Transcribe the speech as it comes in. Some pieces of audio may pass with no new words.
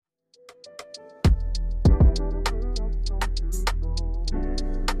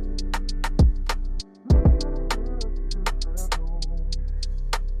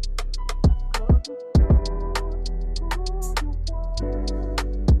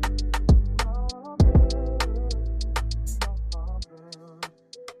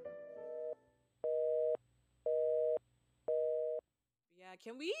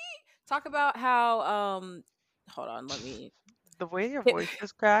Can we talk about how hold on, let me The way your voice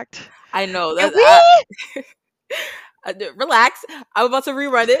is cracked. I know Can that we? relax. I'm about to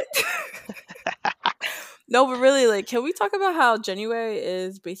rerun it. No, but really like can we talk about how January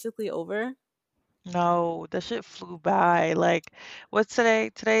is basically over? No, that shit flew by. Like, what's today?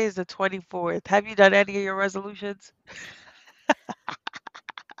 Today is the 24th. Have you done any of your resolutions?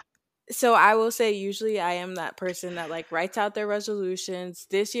 So I will say usually I am that person that like writes out their resolutions.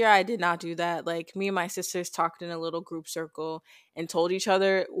 This year I did not do that. Like me and my sisters talked in a little group circle and told each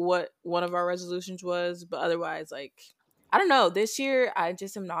other what one of our resolutions was, but otherwise like I don't know. This year I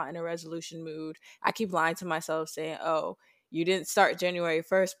just am not in a resolution mood. I keep lying to myself saying, "Oh, you didn't start January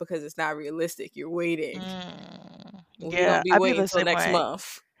 1st because it's not realistic. You're waiting. We're going Yeah, to be I be waiting the until same next way.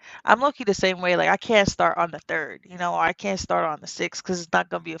 month." I'm lucky the same way. Like, I can't start on the 3rd, or I can't start on the 6th because it's not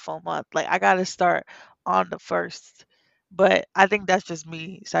gonna be a full month. Like, I gotta start on the 1st. But I think that's just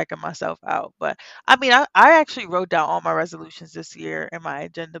me psyching myself out. But I mean, I actually wrote down all my resolutions this year in my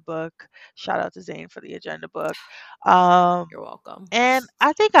agenda book. Shout out to Zane for the agenda book. Um, You're welcome. and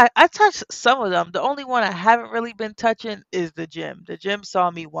I think I touched some of them. The only one I haven't really been touching is the gym. The gym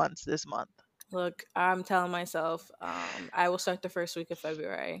saw me once this month. Look, I'm telling myself I will start the first week of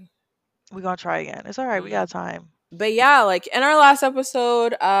February. We're gonna try again. It's all right. We Mm. got time. But yeah, like in our last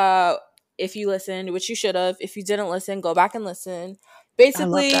episode, if you listened, which you should have, if you didn't listen, go back and listen. I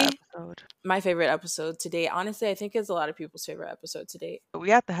love that Basically, episode. my favorite episode to date. Honestly, I think it's a lot of people's favorite episode to date. We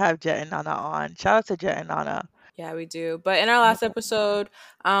have to have Jet and Nana on. Shout out to Jet and Nana. Yeah, we do. But in our last episode,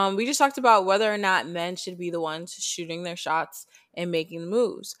 we just talked about whether or not men should be the ones shooting their shots and making the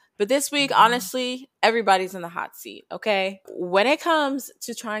moves. But this week, Mhm. honestly, everybody's in the hot seat, okay? When it comes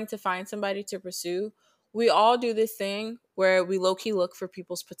to trying to find somebody to pursue, we all do this thing where we low key look for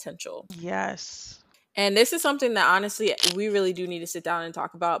people's potential. Yes. And this is something that honestly we really do need to sit down and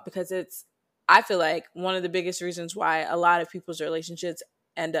talk about because it's I feel like one of the biggest reasons why a lot of people's relationships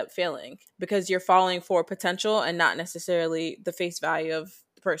end up failing because you're falling for potential and not necessarily the face value of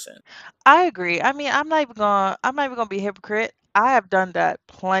the person. I agree. I mean, I'm not even gonna be a hypocrite. I have done that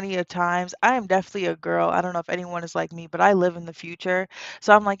plenty of times. I am definitely a girl. I don't know if anyone is like me, but I live in the future.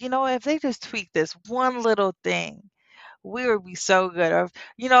 So I'm like, if they just tweak this one little thing, we would be so good. Or,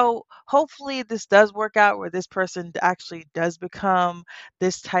 hopefully this does work out where this person actually does become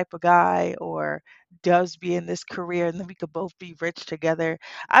this type of guy or does be in this career and then we could both be rich together.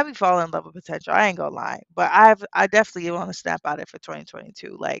 I be falling in love with potential. I ain't gonna lie. But I definitely want to snap out it for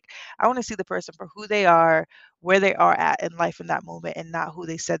 2022. Like I want to see the person for who they are, where they are at in life in that moment and not who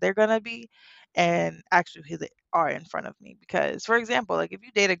they said they're gonna be and actually who they are in front of me. Because for example, like if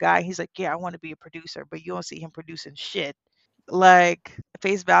you date a guy, he's like, yeah, I want to be a producer, but you don't see him producing shit like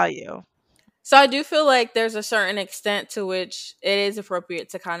face value. So I do feel like there's a certain extent to which it is appropriate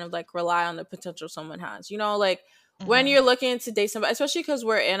to kind of like rely on the potential someone has. You know, like when Mhm. you're looking to date somebody, especially because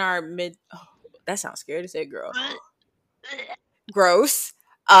we're in our mid. Oh, that sounds scary to say, girl. Gross.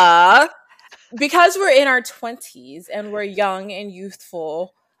 Uh, because we're in our 20s and we're young and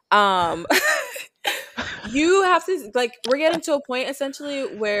youthful, um you have to like we're getting to a point essentially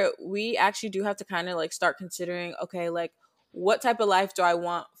where we actually do have to kind of like start considering, okay, like what type of life do I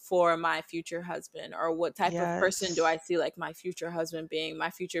want for my future husband, or what type of person do Yes. I see like my future husband being, my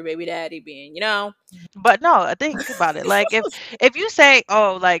future baby daddy being, you know? But no, think about it. Like if you say,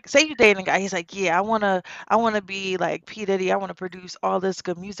 oh, like say you dating a guy, he's like, yeah, I wanna be like P Diddy, I wanna produce all this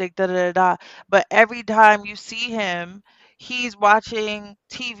good music, da da da da. But every time you see him, he's watching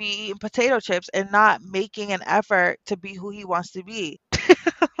TV eating potato chips and not making an effort to be who he wants to be.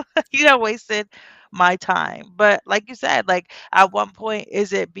 You know, wasted my time. But like you said, like at one point,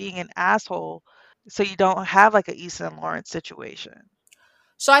 is it being an asshole so you don't have like a Easton and Lawrence situation?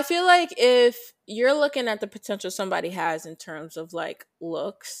 So I feel like if you're looking at the potential somebody has in terms of like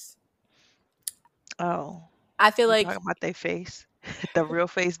looks, Oh, I feel you like talking about their face, the real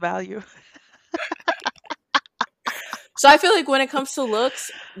face value? I feel like when it comes to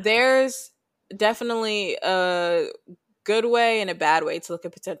looks, there's definitely a good way and a bad way to look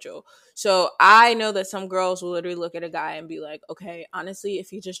at potential. So I know that some girls will literally look at a guy and be like, okay, honestly, if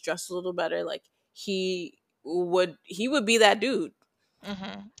he just dressed a little better, like he would be that dude.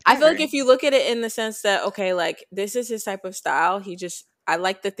 I I feel like agree. if you look at it in the sense that, okay, like this is his type of style, I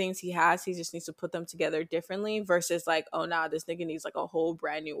like the things he has. He just needs to put them together differently versus like, oh nah, this nigga needs like a whole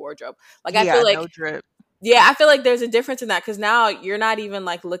brand new wardrobe. Like I feel Yeah, like no drip. yeah, I feel like there's a difference in that because now you're not even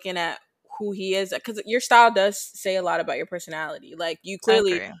like looking at who he is because your style does say a lot about your personality. Like you I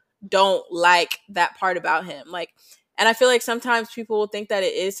clearly agree. don't like that part about him. Like, and I feel like sometimes people will think that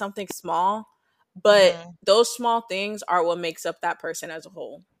it is something small, but Mhm. those small things are what makes up that person as a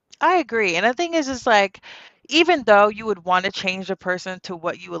whole. I agree. And the thing is like, even though you would want to change the person to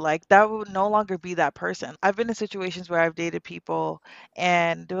what you would like, that would no longer be that person. I've been in situations where I've dated people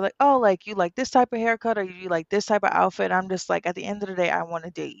and they're like, oh, like you like this type of haircut or you like this type of outfit. I'm just like, at the end of the day, I want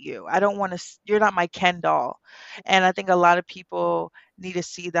to date you. I don't want to, you're not my Ken doll. And I think a lot of people need to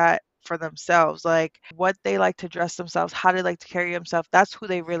see that for themselves, like what they like to dress themselves, how they like to carry themselves. That's who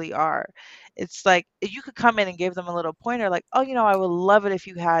they really are. It's like if you could come in and give them a little pointer, like, oh, I would love it if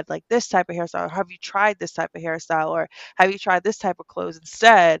you had like this type of hairstyle. Or have you tried this type of hairstyle? Or have you tried this type of clothes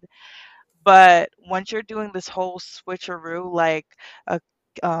instead? But once you're doing this whole switcheroo, like a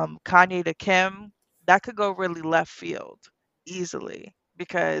Kanye to Kim, that could go really left field easily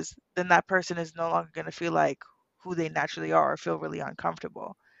because then that person is no longer going to feel like who they naturally are or feel really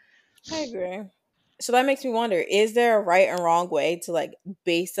uncomfortable. I agree. So that makes me wonder, is there a right and wrong way to like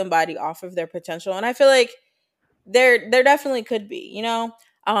base somebody off of their potential? And I feel like there definitely could be,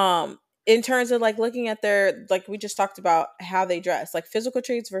 in terms of like looking at their, like we just talked about how they dress, like physical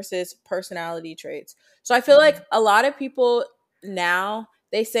traits versus personality traits. So I feel like Mhm. a lot of people now,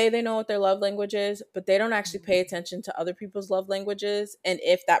 they say they know what their love language is, but they don't actually pay attention to other people's love languages and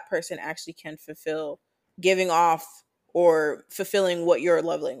if that person actually can fulfill giving off or fulfilling what your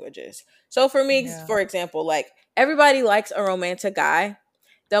love language is. So for me, Yeah. for example, like everybody likes a romantic guy.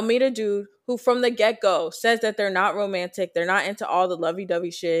 They'll meet a dude who, from the get go, says that they're not romantic. They're not into all the lovey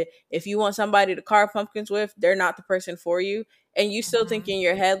dovey shit. If you want somebody to carve pumpkins with, they're not the person for you. And you still think Mhm. in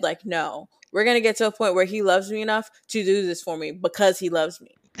your head, like, no, we're going to get to a point where he loves me enough to do this for me because he loves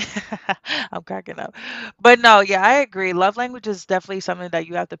me. I'm cracking up. But no, yeah, I agree. Love language is definitely something that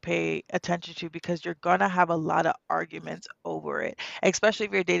you have to pay attention to because you're gonna have a lot of arguments over it, especially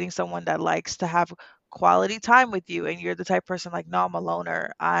if you're dating someone that likes to have quality time with you and you're the type of person like, no, I'm a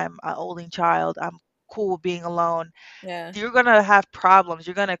loner. I'm an only child. I'm cool with being alone. Yeah. You're gonna have problems.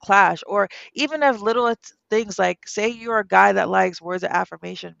 You're gonna clash. Or even if little things like, say you're a guy that likes words of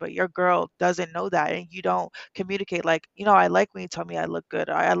affirmation, but your girl doesn't know that, and you don't communicate like, I like when you tell me I look good.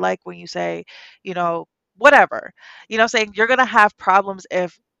 Or I like when you say, you know, whatever. What I'm saying, you're gonna have problems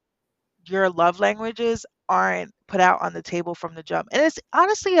if your love languages aren't put out on the table from the jump. And it's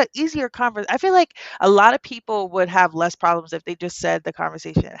honestly an easier conversation. I feel like a lot of people would have less problems if they just said the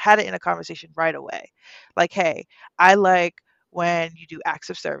conversation, had it in a conversation right away. Like, hey, I like when you do acts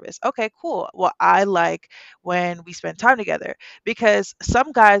of service. Okay, cool. Well, I like when we spend time together because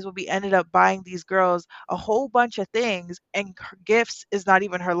some guys will be ended up buying these girls a whole bunch of things and her gifts is not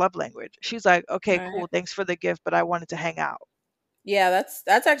even her love language. She's like, okay, Right. cool, thanks for the gift, but I wanted to hang out. Yeah,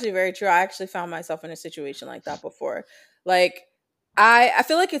 that's actually very true. I actually found myself in a situation like that before. Like I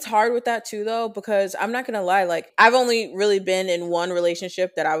feel like it's hard with that too though because I'm not going to lie, like I've only really been in one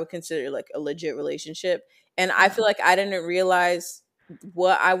relationship that I would consider like a legit relationship, and I feel Mhm. like I didn't realize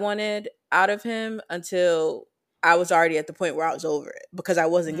what I wanted out of him until I was already at the point where I was over it because I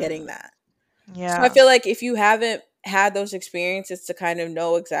wasn't getting Mm, that. So I yeah. feel like if you haven't had those experiences to kind of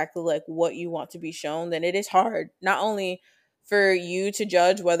know exactly like what you want to be shown, then it is hard not only for you to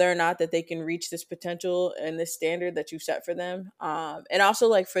judge whether or not that they can reach this potential and this standard that you set for them, and also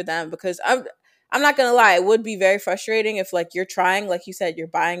like for them because I'm not gonna lie, it would be very frustrating if like you're trying, like you said, you're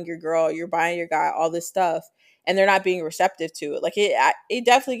buying your girl, you're buying your guy all this stuff, and they're not being receptive to it. Like it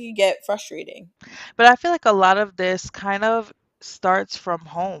definitely can get frustrating. But I feel like a lot of this kind of starts from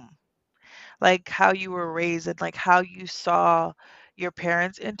home, like how you were raised and like how you saw your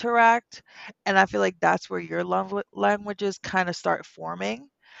parents interact. And I feel like that's where your love languages kind of start forming.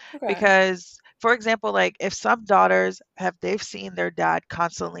 Okay. Because, for example, like if some daughters they've seen their dad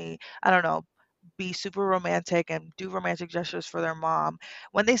constantly, I don't know, be super romantic and do romantic gestures for their mom.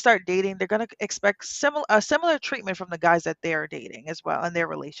 When they start dating, they're gonna expect similar treatment from the guys that they're dating as well in their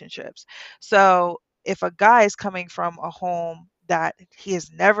relationships. So if a guy is coming from a home that he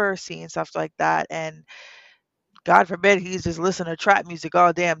has never seen stuff like that and God forbid he's just listening to trap music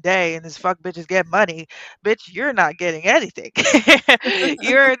all damn day and his fuck bitches get money. Bitch, you're not getting anything.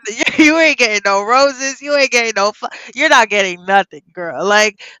 you're you ain't getting no roses. You ain't getting no. You're not getting nothing, girl.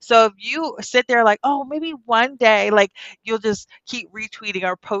 Like so, if you sit there like, oh, maybe one day, like you'll just keep retweeting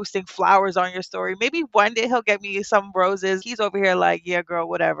or posting flowers on your story. Maybe one day he'll get me some roses. He's over here like, yeah, girl,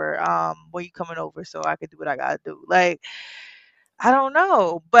 whatever. When you coming over so I can do what I gotta do. Like I don't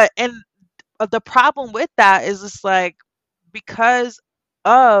know, but and the problem with that is it's like because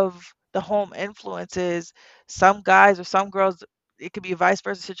of the home influences, some guys or some girls, it could be a vice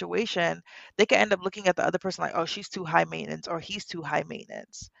versa situation. They could end up looking at the other person like, oh, she's too high maintenance or he's too high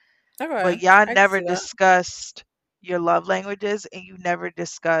maintenance. But Okay, y'all I can never see that. discussed. your love languages and you never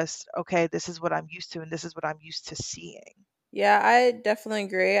discussed, okay, this is what I'm used to and this is what I'm used to seeing. Yeah, I definitely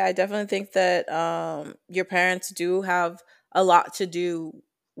agree. I definitely think that your parents do have a lot to do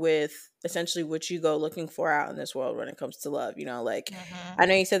with essentially what you go looking for out in this world when it comes to love. You know, like Hmm. I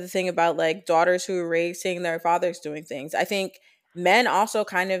know you said the thing about like daughters who are raised seeing their fathers doing things. I think men also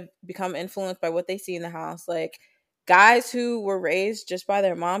kind of become influenced by what they see in the house. Like guys who were raised just by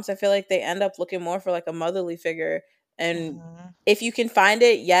their moms, I feel like they end up looking more for like a motherly figure. And Hmm. if you can find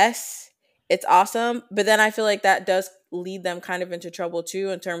it, yes, it's awesome. But then I feel like that does lead them kind of into trouble too,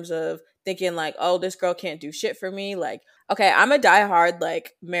 in terms of thinking like, oh, this girl can't do shit for me. Like, okay, I'm a diehard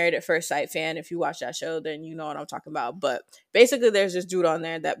like Married at First Sight fan. If you watch that show, then you know what I'm talking about. But basically, there's this dude on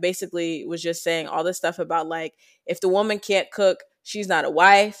there that basically was just saying all this stuff about like, if the woman can't cook, she's not a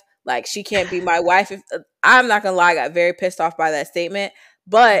wife. Like, she can't be my wife. If I'm not gonna lie, I got very pissed off by that statement.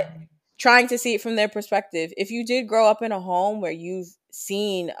 But Hmm. trying to see it from their perspective. If you did grow up in a home where you've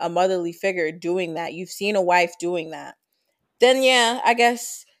seen a motherly figure doing that, you've seen a wife doing that, then yeah, I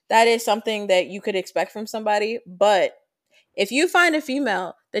guess that is something that you could expect from somebody. But if you find a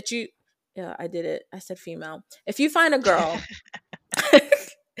female that you, yeah, I did it. I said female. If you find a girl,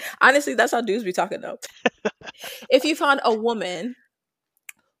 honestly, that's how dudes be talking though. If you found a woman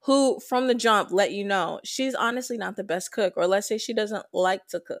who from the jump let you know she's honestly not the best cook, or let's say she doesn't like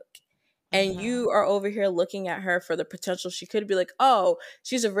to cook, and Hmm. you are over here looking at her for the potential she could be, like, oh,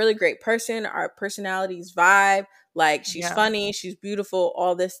 she's a really great person, our personalities vibe, like she's Yeah. funny, she's beautiful,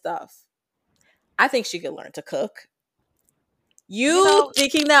 all this stuff. I think she could learn to cook. You You know,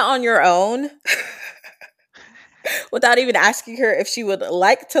 thinking that on your own without even asking her if she would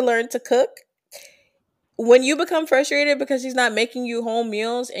like to learn to cook, when you become frustrated because she's not making you home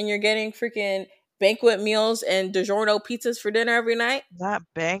meals and you're getting freaking banquet meals and DiGiorno pizzas for dinner every night. not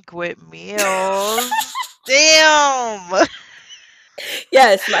banquet meals. Damn.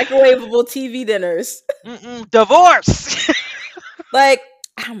 Yes, microwavable TV dinners. Mm-mm, divorce. Like,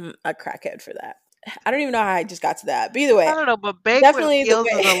 I'm a crackhead for that. I don't even know how I just got to that. But either I way, don't know, but banquet definitely the meals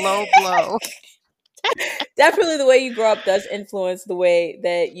is way a low blow. definitely the way you grow up does influence the way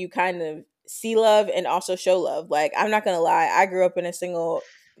that you kind of see love and also show love. Like, I'm not gonna lie, I grew up in a single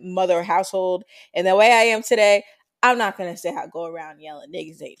mother household, and the way I am today, I'm not gonna say I go around yelling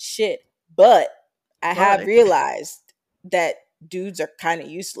niggas ain't shit. But I have But realized that dudes are kind of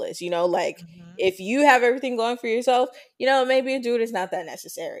useless. Like, mhm. if you have everything going for yourself, maybe a dude is not that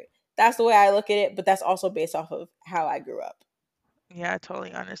necessary. That's the way I look at it, but that's also based off of how I grew up. Yeah, I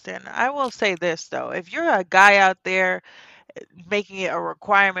totally understand. I will say this though, if you're a guy out there making it a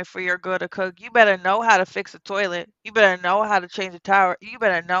requirement for your girl to cook, you better know how to fix a toilet. You better know how to change a tower. You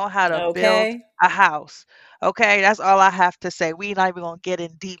better know how to build Okay. a house. Okay, that's all I have to say. We not even gonna get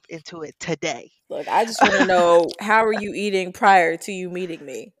in deep into it today. Look, I just want to know, how are you eating prior to you meeting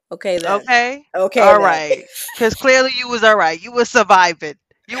me? Okay then. Okay, Okay all then. right. Because clearly you was all right. You was surviving.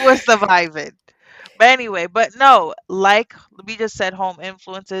 You was surviving. But anyway, but no, like we just said, home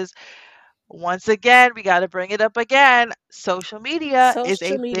influences. Once again, we got to bring it up again. Social media is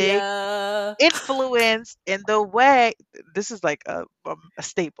Social a big media. influence in the way this is like a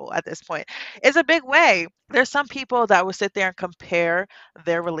staple at this point. It's a big way. There's some people that will sit there and compare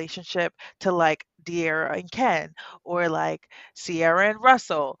their relationship to like De'Ara and Ken, or like Sierra and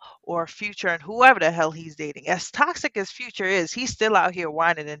Russell, or Future and whoever the hell he's dating. As toxic as Future is, he's still out here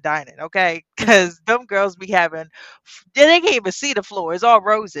whining and dining, okay? Because them girls be having, they can't even see the floor. It's all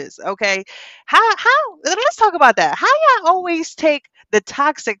roses, okay? Let's talk about that. How y'all always take the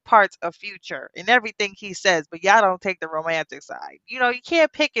toxic parts of Future and everything he says, but y'all don't take the romantic side. You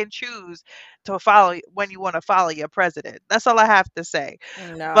can't pick and choose to follow when you want to follow your president. That's all I have to say.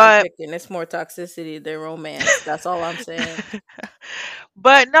 No, I'm But picking. It's more toxicity than romance. That's all I'm saying.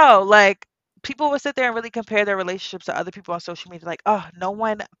 but no, like people would sit there and really compare their relationships to other people on social media, like, oh, no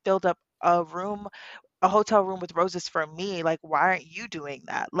one filled up a hotel room with roses for me. Like, why aren't you doing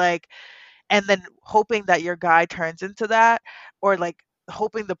that? Like, and then hoping that your guy turns into that, or like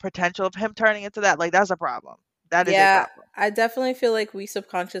hoping the potential of him turning into that, like that's a problem. That is a Yeah, problem. I definitely feel like we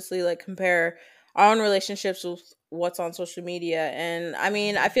subconsciously like compare our own relationships with what's on social media. And I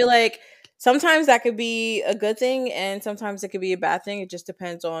mean, I Mhm. feel like sometimes that could be a good thing and sometimes it could be a bad thing. It just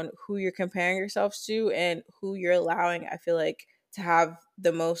depends on who you're comparing yourselves to and who you're allowing, I feel like, to have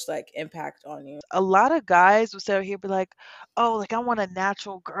the most like impact on you. A lot of guys will sit out here and be like, oh, like I want a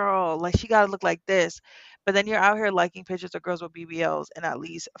natural girl, like she got to look like this. But then you're out here liking pictures of girls with BBLs and at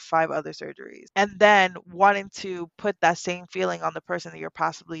least five other surgeries, and then wanting to put that same feeling on the person that you're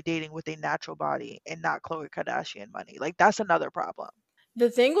possibly dating with a natural body and not Khloe Kardashian money. Like that's another problem. The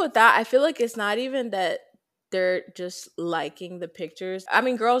thing with that, I feel like it's not even that they're just liking the pictures. I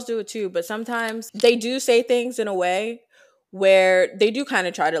mean, girls do it too, but sometimes they do say things in a way where they do kind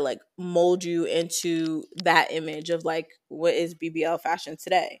of try to like mold you into that image of like what is BBL fashion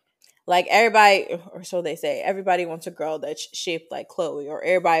today. Like everybody, or so they say, everybody wants a girl that's shaped like Chloe, or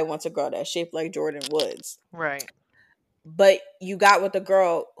everybody wants a girl that's shaped like Jordan Woods. Right. But you got with a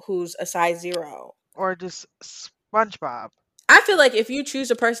girl who's a size zero. Or just SpongeBob. I feel like if you choose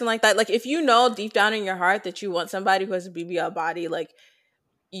a person like that, like if you know deep down in your heart that you want somebody who has a BBL body, like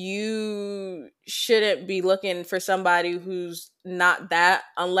you shouldn't be looking for somebody who's not that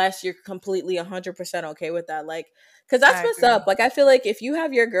unless you're completely 100% okay with that. Like, because that's I messed up. agree. Like, I feel like if you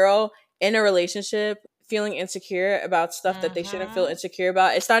have your girl in a relationship feeling insecure about stuff that they shouldn't feel Mhm. insecure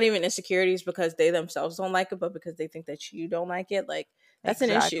about, it's not even insecurities because they themselves don't like it, but because they think that you don't like it. Like, that's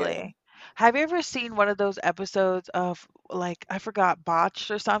an issue. Exactly. Have you ever seen one of those episodes of, like, I forgot,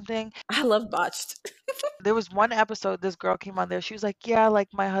 Botched or something? I love botched. There was one episode, this girl came on there. She was like, "Yeah, like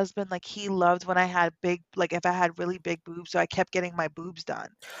my husband, like he loved when I had big, like if I had really big boobs, so I kept getting my boobs done."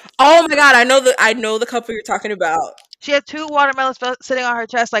 Oh my god, I know the couple you're talking about. She had 2 watermelons sitting on her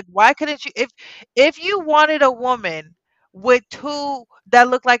chest. Like, why couldn't you, if you wanted a woman with 2 that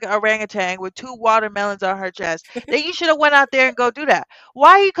looked like an orangutan with 2 watermelons on her chest, then you should have went out there and go do that.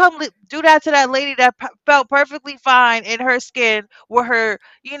 Why you come do that to that lady that felt perfectly fine in her skin with her,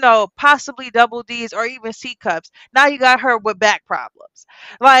 possibly double D's or even C cups. Now you got her with back problems.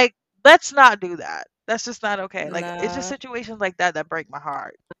 Like, let's not do that. That's just not okay. Like, it's just Nah, situations like that that break my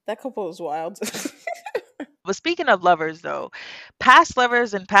heart. that couple is wild. But speaking of lovers, though, past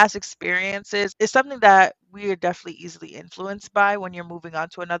lovers and past experiences is something that we are definitely easily influenced by when you're moving on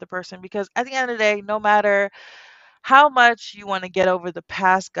to another person. Because at the end of the day, no matter how much you want to get over the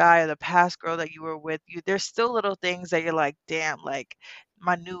past guy or the past girl that you were with, there's still little things that you're like, damn, like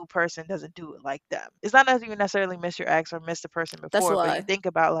my new person doesn't do it like them. It's not that you necessarily miss your ex or miss the person That's a before, but you lie. think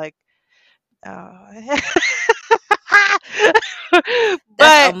about like, oh.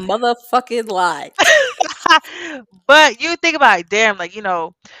 That's a but motherfucking lie. but you think about it, damn, like,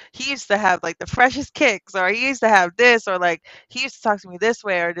 he used to have like the freshest kicks, or he used to have this, or like he used to talk to me this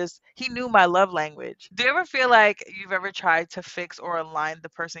way, or just he knew my love language. Do you ever feel like you've ever tried to fix or align the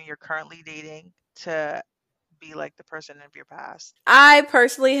person you're currently dating to be like the person of your past? I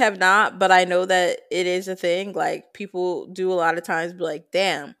personally have not, but I know that it is a thing. Like people do a lot of times be like,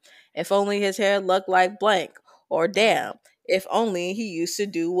 damn, if only his hair looked like blank, or Mm, damn, if only he used to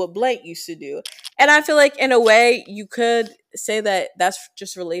do what blank used to do. And I feel like in a way you could say that that's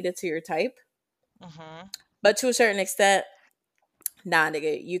just related to your type, hmm but to a certain extent, nah,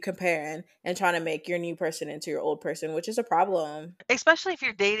 nigga, you comparing and trying to make your new person into your old person, which is a problem. Especially if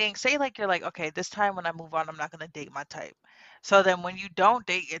you're dating, say like you're like, okay, this time when I move on, I'm not gonna date my type. So then when you don't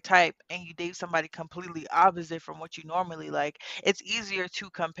date your type and you date somebody completely opposite from what you normally like, it's easier to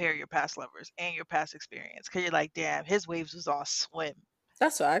compare your past lovers and your past experience. Cause you're like, damn, his waves was on swim,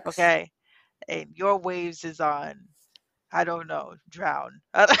 That's facts. okay? And your waves is on, I don't know, drown.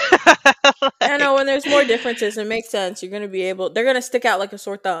 I know Like, when there's more differences, it makes sense. You're gonna be able. They're gonna stick out like a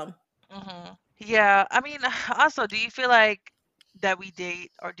sore thumb. Yeah, I mean, also, do you feel like that we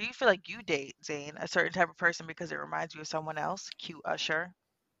date, or do you feel like you date, Zane, a certain type of person because it reminds you of someone else? Cute Usher.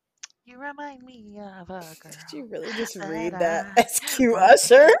 You remind me of a Did girl you really just that read that I as cute want.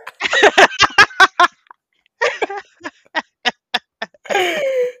 Usher?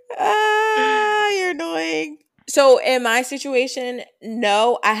 You're annoying. So in my situation,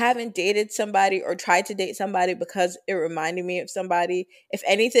 no, I haven't dated somebody or tried to date somebody because it reminded me of somebody. If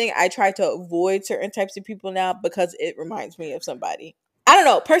anything, I try to avoid certain types of people now because it reminds me of somebody. I don't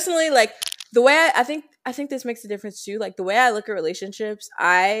know. Personally, like the way I think this makes a difference too. Like the way I look at relationships,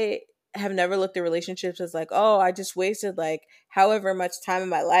 I have never looked at relationships as like, oh, I just wasted like however much time in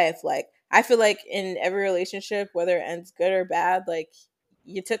my life. Like I feel like in every relationship, whether it ends good or bad, like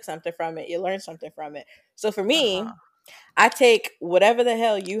you took something from it, you learned something from it. So for me, Uh-huh. I take whatever the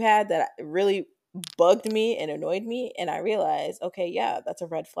hell you had that really bugged me and annoyed me, and I realize, okay, yeah, that's a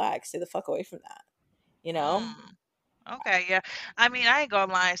red flag. Stay the fuck away from that. You know? Mm. Okay, yeah. I mean, I ain't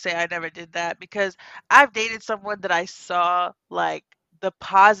gonna lie and say I never did that because I've dated someone that I saw like the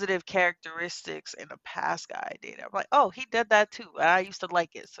positive characteristics in a past guy I dated. I'm like, oh, he did that too. And I used to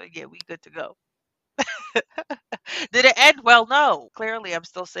like it. So yeah, we good to go. Did it end well? No. Clearly I'm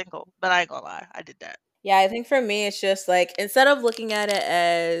still single, but I ain't gonna lie, I did that. Yeah, I think for me, it's just like instead of looking at it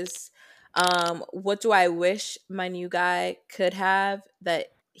as, what do I wish my new guy could have that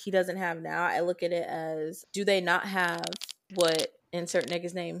he doesn't have now, I look at it as, do they not have what insert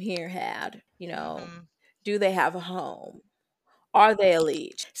nigga's name here had? You know, Mhm. do they have a home? Are they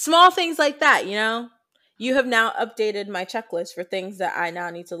elite? Small things like that, you know? You have now updated my checklist for things that I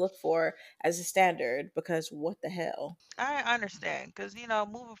now need to look for as a standard because what the hell? I understand, because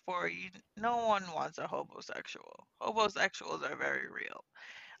moving forward, no one wants a homosexual. Homosexuals are very real,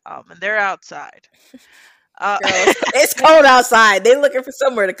 and they're outside. Uh, Girl, it's cold outside. They looking for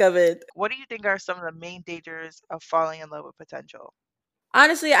somewhere to come in. what do you think are some of the main dangers of falling in love with potential?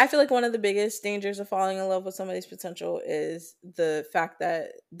 Honestly, I feel like one of the biggest dangers of falling in love with somebody's potential is the fact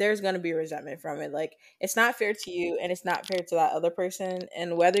that there's going to be resentment from it. Like, it's not fair to you and it's not fair to that other person.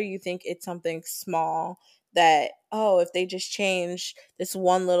 And whether you think it's something small that, oh, if they just change this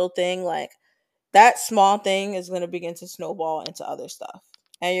one little thing, like, that small thing is going to begin to snowball into other stuff.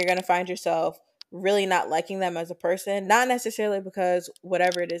 And you're going to find yourself really not liking them as a person, not necessarily because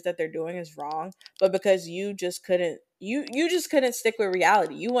whatever it is that they're doing is wrong, but because you just couldn't stick with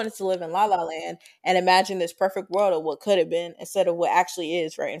reality. You wanted to live in la la land and imagine this perfect world of what could have been instead of what actually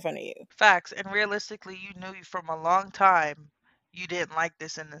is right in front of you. Facts. And realistically, you knew from a long time you didn't like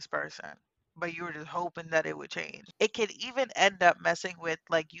this in this person, but you were just hoping that it would change. It could even end up messing with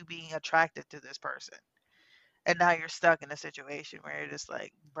like you being attracted to this person. And now you're stuck in a situation where you're just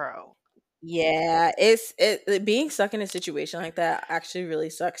like, bro. Yeah, being stuck in a situation like that actually really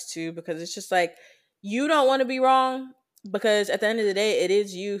sucks too because it's just like you don't want to be wrong because at the end of the day it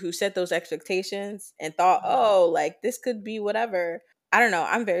is you who set those expectations and thought, Mhm. "Oh, like this could be whatever." I don't know.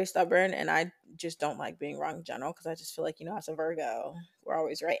 I'm very stubborn and I just don't like being wrong in general because I just feel like, as a Virgo, we're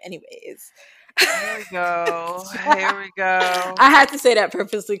always right anyways. Here we go. Here we go. I had to say that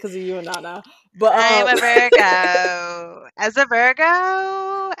purposely because of you and Nana. But I'm a Virgo. As a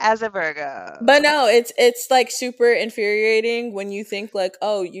Virgo, as a Virgo. But no, it's like super infuriating when you think like,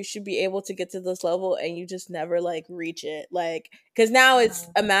 oh, you should be able to get to this level and you just never like reach it. Like cuz now it's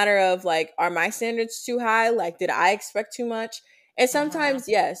Mhm. a matter of like are my standards too high? Like did I expect too much? And Mhm. sometimes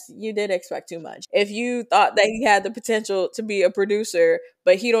yes, you did expect too much. If you thought that he had the potential to be a producer,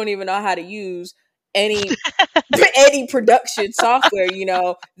 but he don't even know how to use any any production software,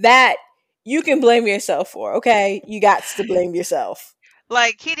 that you can blame yourself for, okay? You got to blame yourself.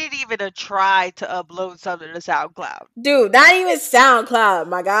 Like he didn't even try to upload something to SoundCloud. Dude, not even SoundCloud,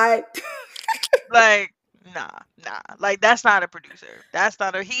 my guy. Like, nah, nah. Like that's not a producer. That's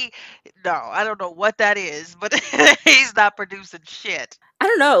not a he. No, I don't know what that is, but he's not producing shit. I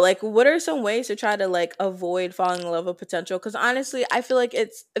don't know. Like, what are some ways to try to like avoid falling in love with potential? Because honestly, I feel like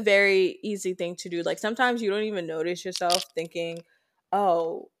it's a very easy thing to do. Like sometimes you don't even notice yourself thinking,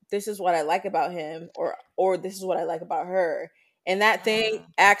 "Oh, this is what I like about him," or "This is what I like about her," and that thing Mhm.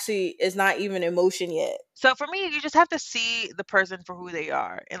 actually is not even emotion yet. So for me, you just have to see the person for who they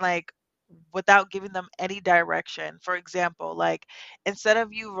are and like without giving them any direction. For example, like instead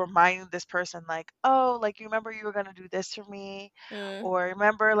of you reminding this person like, "Oh, like you remember you were going to do this for me," Mm, or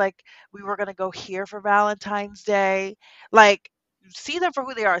 "Remember like we were going to go here for Valentine's Day." Like see them for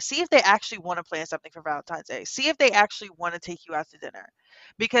who they are. See if they actually want to plan something for Valentine's Day. See if they actually want to take you out to dinner.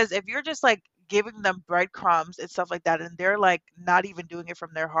 Because if you're just like giving them breadcrumbs and stuff like that and they're like not even doing it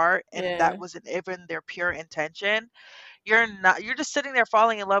from their heart and that yeah. wasn't even their pure intention, you're just sitting there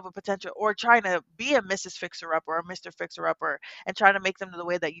falling in love with potential or trying to be a Mrs. Fixer Upper or a Mr. Fixer Upper and trying to make them the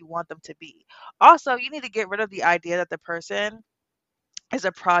way that you want them to be. Also, you need to get rid of the idea that the person is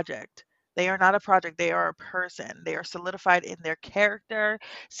a project. They are not a project, they are a person. They are solidified in their character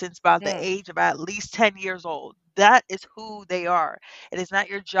since about the Mm. age of at least 10 years old. That is who they are. It is not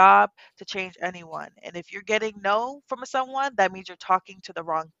your job to change anyone. And if you're getting no from someone, that means you're talking to the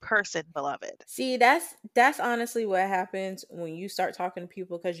wrong person, beloved. See, that's honestly what happens when you start talking to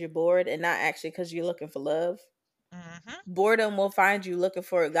people because you're bored and not actually because you're looking for love. Mhm. Boredom will find you looking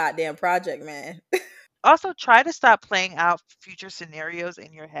for a goddamn project, man. Also, try to stop playing out future scenarios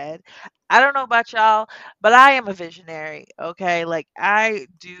in your head. I don't know about y'all, but I am a visionary, okay? Like I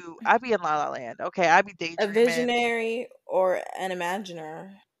be in La La Land, okay? I be A daydreaming. visionary or an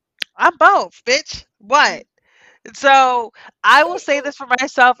imaginer. I'm both, bitch. What? So I will say this for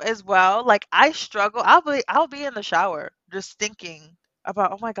myself as well. Like I struggle. I'll be in the shower just thinking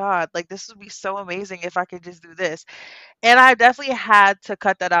about, oh my God, like this would be so amazing if I could just do this. And I definitely had to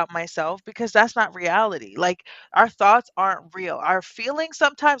cut that out myself because that's not reality. Like our thoughts aren't real. Our feelings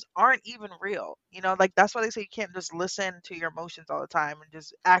sometimes aren't even real. Like that's why they say you can't just listen to your emotions all the time and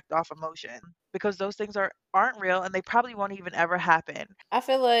just act off emotion because those things aren't real and they probably won't even ever happen. I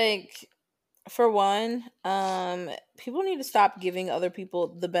feel like for one, people need to stop giving other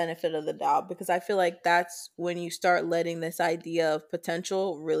people the benefit of the doubt because I feel like that's when you start letting this idea of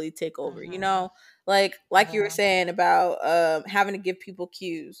potential really take over. Mhm. Like you were Mhm. saying about having to give people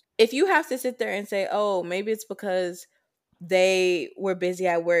cues. If you have to sit there and say, "Oh, maybe it's because they were busy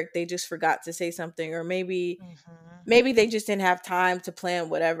at work, they just forgot to say something, or Hmm. maybe they just didn't have time to plan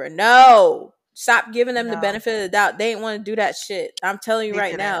whatever. No. Stop giving them the No, benefit of the doubt. They didn't want to do that shit. I'm telling you they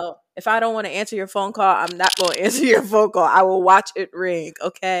right didn't. now. If I don't want to answer your phone call, I'm not going to answer your phone call. I will watch it ring,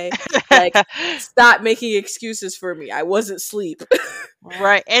 okay? Like, stop making excuses for me. I wasn't asleep.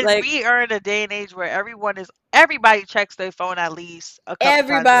 Right. And Like, we are in a day and age where everybody checks their phone at least a couple times a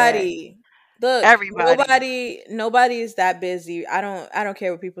day. everybody. Look, Everybody. nobody is that busy. I don't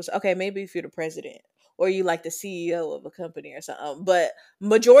care what people say. Okay, maybe if you're the president or you like the CEO of a company or something, but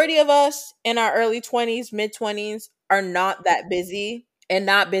majority of us in our early 20s, mid 20s are not that busy and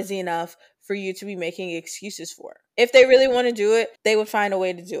not busy enough for you to be making excuses for. If they really want to do it, they would find a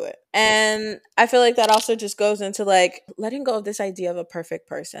way to do it. And I feel like that also just goes into like letting go of this idea of a perfect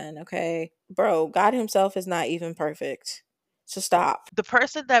person, okay? Bro, God himself is not even perfect. So stop. The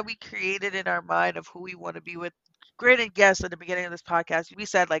person that we created in our mind of who we want to be with. Granted, yes, at the beginning of this podcast, we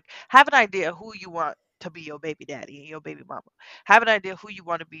said like have an idea who you want to be your baby daddy and your baby mama. Have an idea who you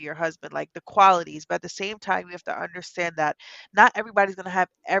want to be your husband, like the qualities, but at the same time, you have to understand that not everybody's going to have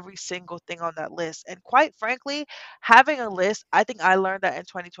every single thing on that list. And quite frankly, having a list, I think I learned that in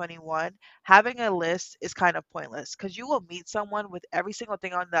 2021, having a list is kind of pointless because you will meet someone with every single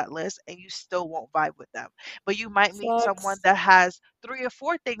thing on that list and you still won't vibe with them, but you might meet someone Sucks. that has 3 or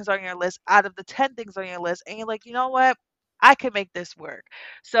 4 things on your list out of the 10 things on your list, and you're like, "You know what? I can make this work."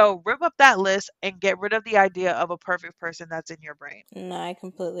 So, rip up that list and get rid of the idea of a perfect person that's in your brain. No, I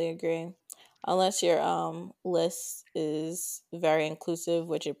completely agree. Unless your list is very inclusive,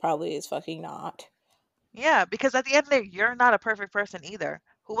 which it probably is fucking not. Yeah, because at the end of the day, you're not a perfect person either.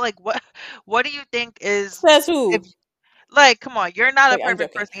 Who like what what do you think is Says if who? like come on, you're not a Like I'm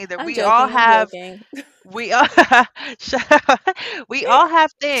perfect joking. person either. I'm We all joking. I'm have joking. we all shut up. We all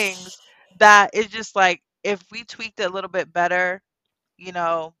have things that is just like if we tweaked it a little bit better, you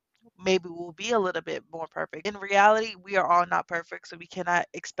know, maybe we'll be a little bit more perfect. In reality, we are all not perfect, so we cannot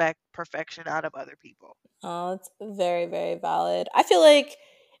expect perfection out of other people. Oh, it's very, very valid. I feel like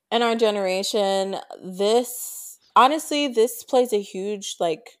in our generation, this honestly, this plays a huge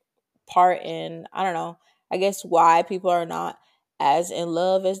like part in, I don't know, I guess why people are not as in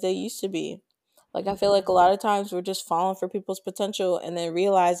love as they used to be. Like I feel like a lot of times we're just falling for people's potential and then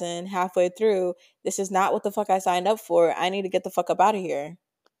realizing halfway through this is not what the fuck I signed up for. I need to get the fuck up out of here.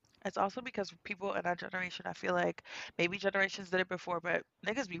 It's also because people in our generation, I feel like maybe generations did it before, but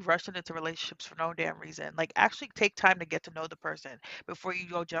niggas be rushing into relationships for no damn reason. Like, actually take time to get to know the person before you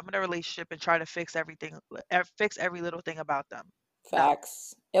go jump in a relationship and try to fix everything, fix every little thing about them. No,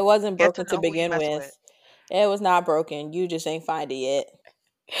 Facts. It wasn't get to broken to know who you begin messing with. with. It was not broken. You just ain't find it yet.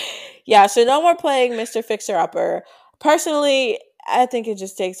 Yeah, so no more playing Mr. Fixer Upper. Personally, I think it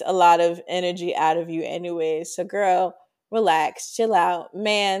just takes a lot of energy out of you anyway. So girl, relax, chill out.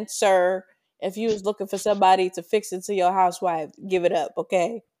 Man, sir, if you was looking for somebody to fix it to your housewife, give it up,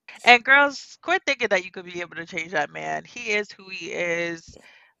 okay? And girls, quit thinking that you could be able to change that man. He is who he is.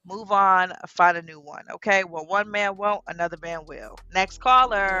 Move on, find a new one. Okay. Well, one man won't, another man will. Next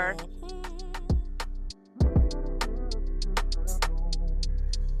caller. Mhm.